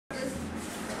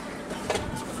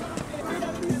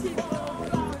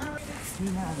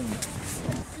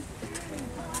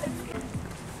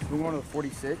going to the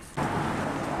 46?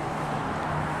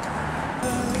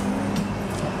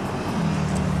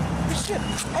 Shit.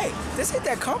 Hey, this ain't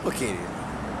that complicated,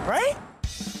 right?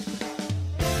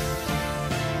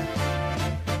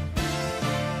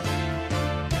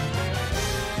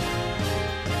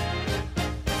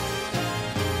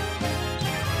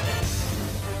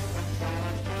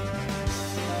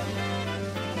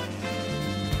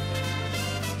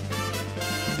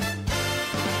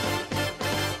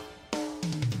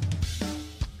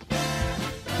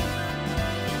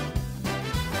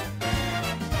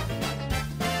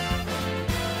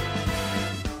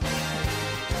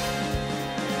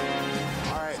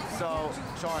 So,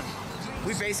 Sean,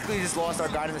 we basically just lost our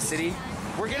guide in the city.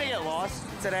 We're gonna get lost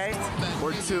today.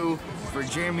 We're two for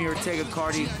Jeremy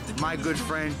Ortega-Cardi, my good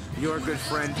friend, your good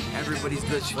friend, everybody's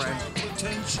good friend.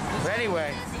 But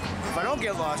anyway, if I don't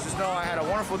get lost, just know I had a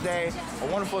wonderful day, a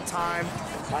wonderful time.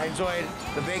 I enjoyed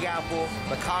the Big Apple,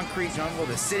 the concrete jungle,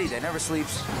 the city that never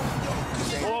sleeps.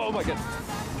 Oh my God.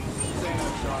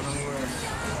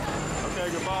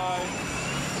 Okay, goodbye.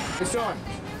 Hey, Sean.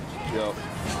 Yo.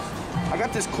 I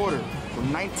got this quarter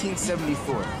from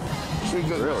 1974.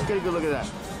 Really? Get a good look at that.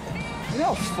 You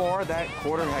know how far that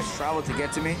quarter has traveled to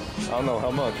get to me? I don't know,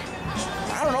 how much?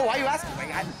 I don't know, why you asking?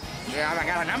 Like, I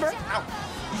got a number? Ow.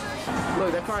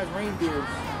 Look, that car has reindeers.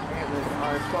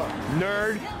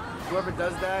 Nerd. Whoever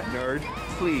does that, nerd,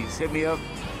 please hit me up.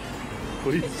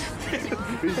 Please.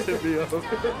 Please hit me up.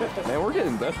 Man, we're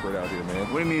getting desperate out here, man.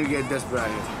 What do you mean you're getting desperate out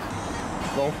here?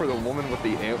 Going for the woman with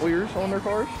the antlers on their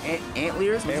cars?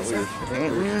 Antlers? Antlers.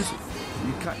 Antlers?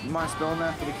 You mind spelling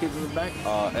that for the kids in the back?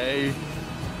 A.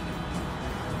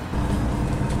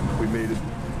 We made it.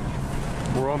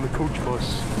 We're on the coach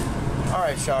bus. All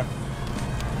right, Sean.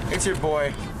 It's your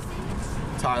boy,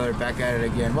 Tyler, back at it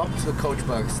again. Welcome to the coach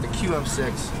bus, the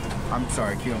QM6. I'm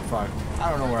sorry, QM5. I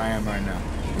don't know where I am right now.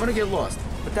 I'm gonna get lost,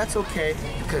 but that's okay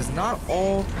because not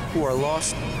all who are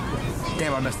lost.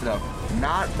 Damn, I messed it up.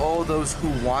 Not all those who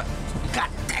want. God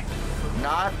damn.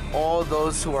 Not all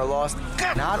those who are lost.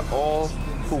 God. Not all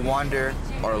who wander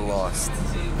are lost.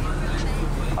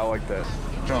 I like that.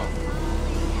 No.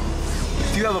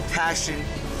 If you have a passion,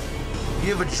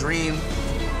 you have a dream,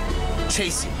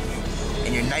 chase it,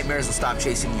 and your nightmares will stop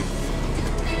chasing you.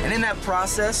 And in that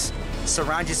process,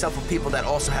 surround yourself with people that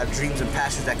also have dreams and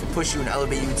passions that can push you and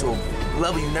elevate you to a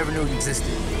level you never knew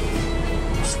existed.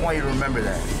 Just want you to remember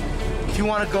that. If you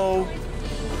want to go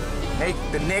make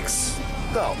the Knicks,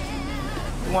 go.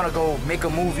 If you want to go make a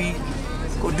movie,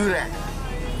 go do that.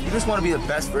 You just want to be the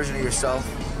best version of yourself.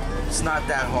 It's not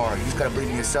that hard. You just got to believe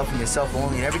in yourself and yourself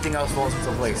only, and everything else falls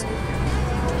into place.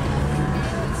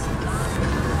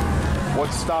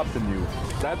 What's stopping you?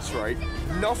 That's right.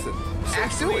 Nothing. So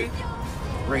actually, do it.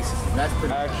 Racism. That's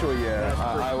pretty Actually, bad.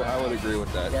 yeah. I would agree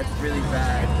with that. That's really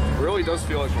bad. It really does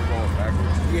feel like we're going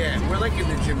backwards. Yeah, we're like in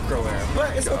the Jim Crow era,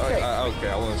 but it's okay. Okay,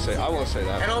 I want to say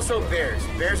that. And also bears.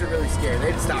 Bears are really scary.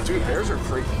 They didn't stop. Dude, bears are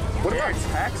crazy. What about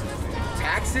taxes?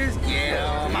 Taxes? Yeah.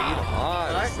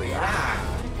 Honestly.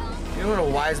 You know what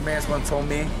a wise man once told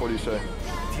me? What do you say?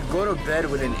 If you go to bed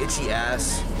with an itchy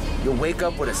ass, you'll wake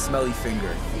up with a smelly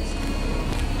finger.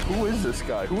 Who is this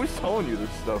guy? Who is telling you this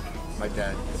stuff? My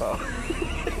dad. Oh.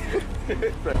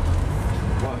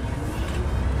 What?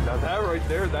 Now that right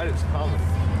there, that is comedy.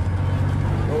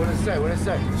 What did it say? What did it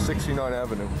say? 69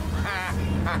 Avenue.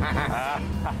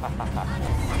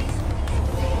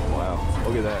 Wow,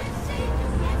 look at that.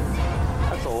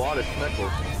 That's a lot of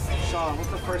schmeckles. Sean, what's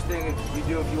the first thing you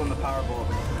do if you win the Powerball?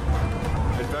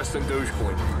 Invest in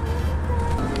Dogecoin.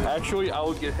 Actually, I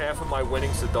would get half of my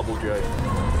winnings to Double J.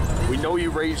 We know you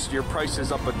raised your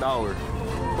prices up $1,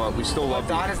 but we still love you.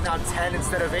 Don is now 10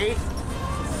 instead of 8?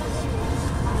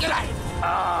 Get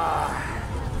out!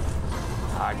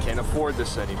 I can't afford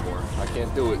this anymore. I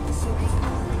can't do it.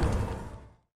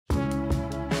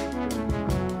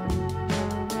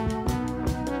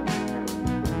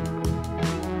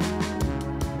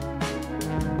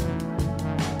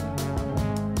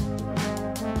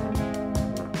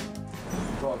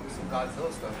 Bro, there's some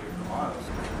Godzilla stuff here for Miles.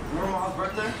 Remember Miles'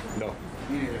 birthday? No.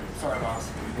 Me neither. Sorry, Miles.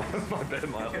 My bad,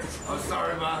 Miles. I'm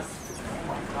sorry, Miles. Oh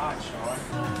my God, Sean.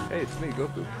 Hey, it's me,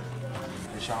 Goku.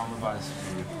 Hey, Sean, I'm gonna buy this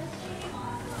for you.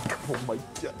 Oh my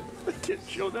God. I can't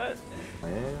show that.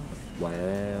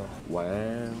 Wow.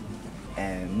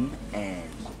 N-O-N-O-N.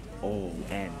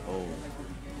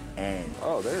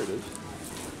 Oh, there it is.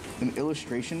 An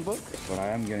illustration book, but I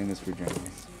am getting this for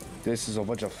Jeremy. This is a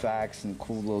bunch of facts and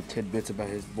cool little tidbits about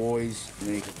his boys, and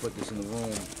then you can put this in the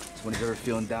room So when he's ever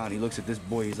feeling down, he looks at this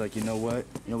boy, he's like, you know what?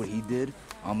 You know what he did?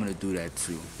 I'm gonna do that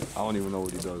too. I don't even know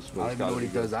what he does. But I don't even know what he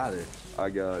does either.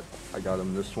 I got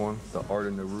him this one, The Art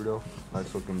of Naruto.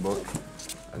 Nice looking book.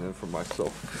 And then for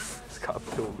myself, Scott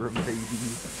Pilgrim, baby.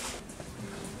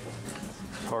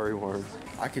 Sorry, Warren.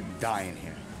 I could die in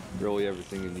here. Really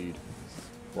everything you need.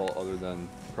 Well, other than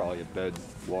probably a bed,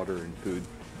 water, and food.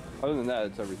 Other than that,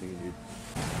 it's everything you need.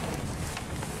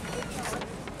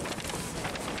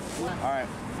 All right,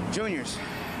 juniors.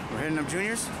 We're hitting up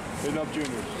juniors? Hitting up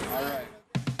juniors. All right.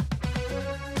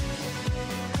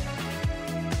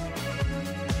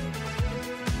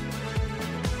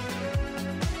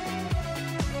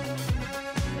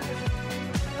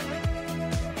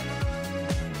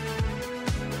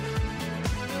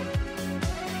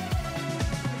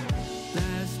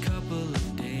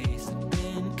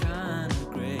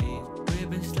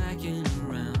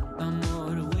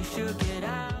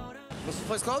 What's the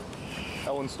place called?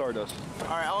 Ellen Stardust. All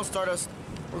right, Ellen Stardust.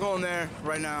 We're going there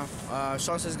right now.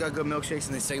 Sean says he's got good milkshakes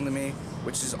and they sing to me,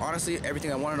 which is honestly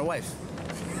everything I want in a wife.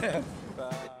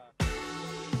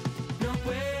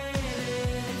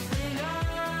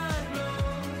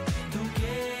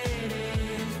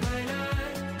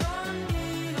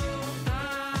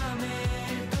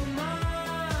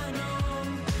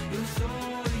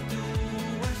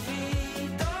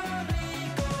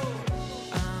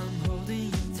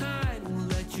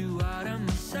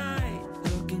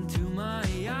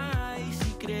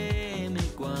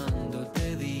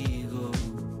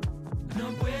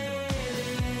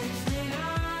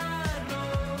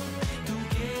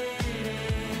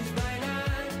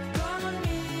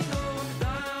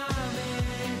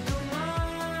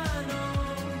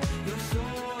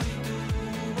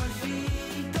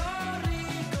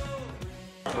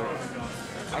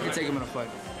 I can take him in a fight.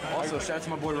 Also, shout out to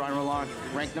my boy Ryan Roland,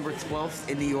 ranked number 12th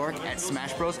in New York at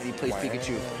Smash Bros, and he plays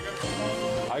Pikachu.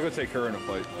 I could take her in a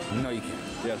fight. No, you can't.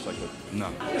 Yes, I could.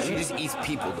 No. She just eats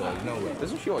people, dog. No way.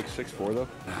 Isn't she like 6'4" though?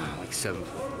 Like 7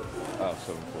 foot. Oh, 7'4",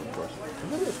 of course.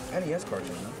 Look at this NES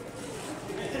cartoon, huh?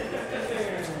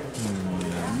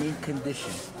 Mint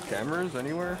condition. Cameras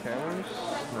anywhere? Cameras?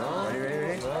 No.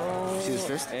 Ready? No. See his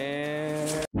fist?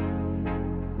 And...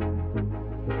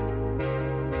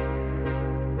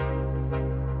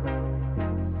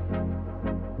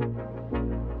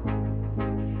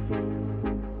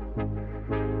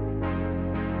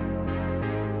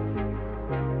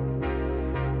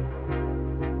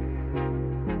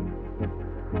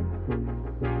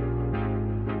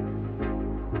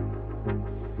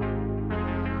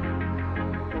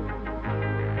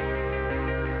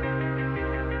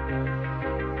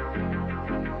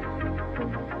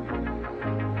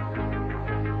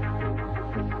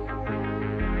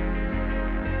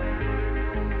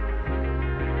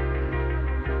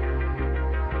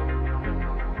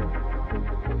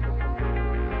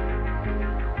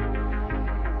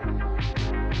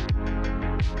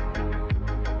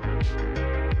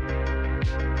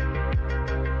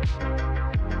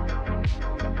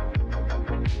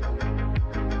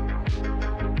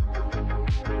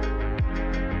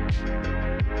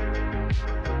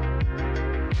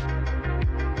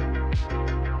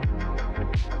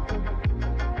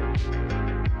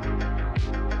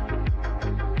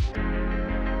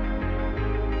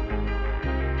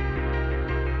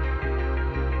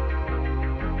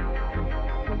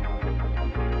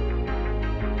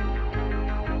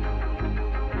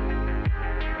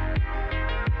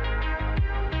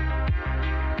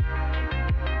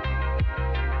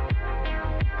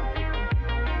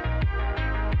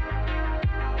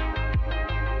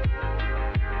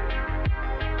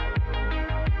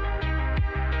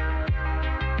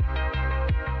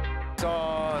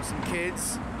 Some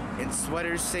kids in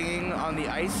sweaters singing on the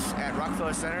ice at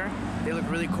Rockefeller Center. They look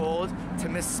really cold. To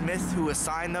Miss Smith, who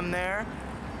assigned them there,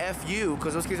 F you,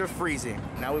 because those kids are freezing.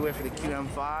 Now we wait for the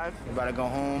QM5. I'm about to go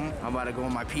home. I'm about to go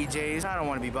in my PJs. I don't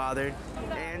want to be bothered.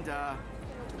 And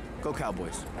go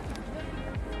Cowboys.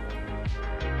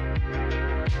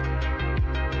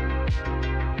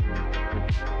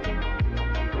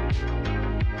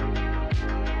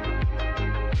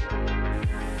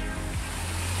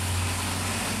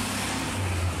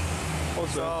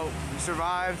 So, we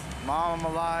survived. Mom, I'm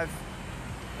alive.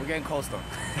 We're getting coleslaw.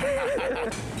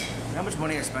 How much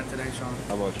money I spent today, Sean?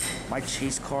 How much? My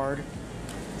Chase card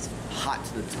is hot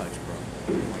to the touch, bro.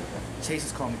 Chase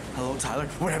is calling me, hello, Tyler,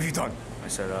 what have you done? I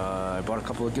said, I bought a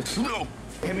couple of gifts. No!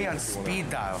 Hit me on speed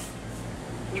dial.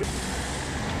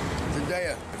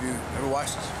 Zendaya, have you ever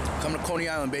watched this? Come to Coney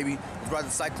Island, baby. Let's ride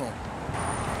the Cyclone.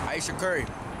 Aisha Curry,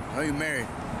 I know you're married,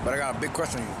 but I got a big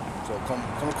crush on you. So come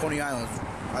to Coney Island, let's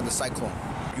ride the Cyclone.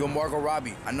 Yo, Margot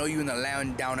Robbie, I know you in the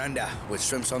land down under with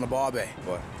shrimps on the barbie,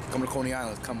 but come to Coney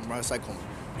Island, come ride a cyclone.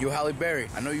 Yo, Halle Berry,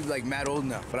 I know you like mad old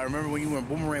now, but I remember when you were in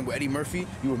Boomerang with Eddie Murphy,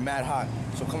 you were mad hot,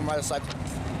 so come ride a cyclone.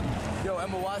 Yo,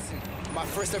 Emma Watson, my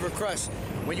first ever crush.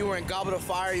 When you were in Goblet of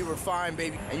Fire, you were fine,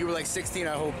 baby, and you were like 16,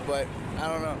 I hope, but I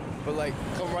don't know. But like,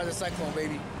 come ride the cyclone,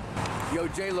 baby. Yo,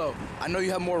 J-Lo, I know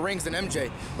you have more rings than MJ,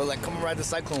 but like, come ride the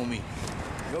cyclone with me.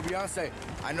 Yo, Beyonce,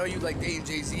 I know you like dating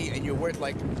Jay-Z and you're worth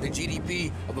like the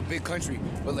GDP of a big country,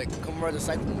 but like, come ride the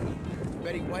cyclone with me.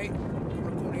 Betty White, come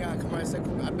to Coney Island, come ride the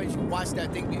cyclone. I bet you watched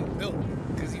that thing being built,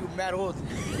 because you were mad old.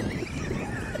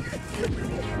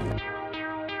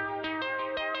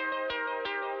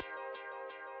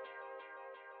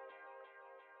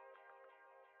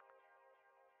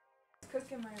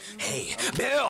 Cook in my room. Hey, Bill!